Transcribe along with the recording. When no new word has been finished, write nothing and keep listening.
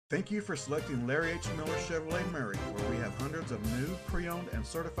Thank you for selecting Larry H. Miller Chevrolet Murray, where we have hundreds of new, pre-owned, and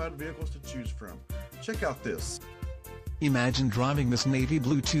certified vehicles to choose from. Check out this. Imagine driving this navy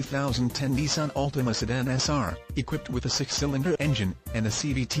blue 2010 Nissan Altima Sedan SR, equipped with a 6-cylinder engine and a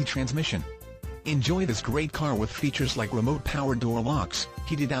CVT transmission. Enjoy this great car with features like remote power door locks,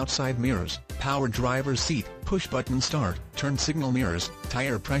 heated outside mirrors, power driver's seat, push-button start, turn signal mirrors,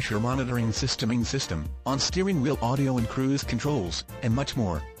 tire pressure monitoring system, on steering wheel audio and cruise controls, and much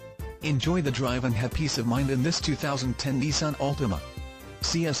more. Enjoy the drive and have peace of mind in this 2010 Nissan Altima.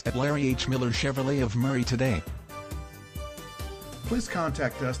 See us at Larry H. Miller Chevrolet of Murray today. Please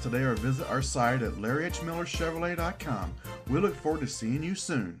contact us today or visit our site at LarryHMillerChevrolet.com. We look forward to seeing you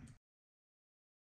soon.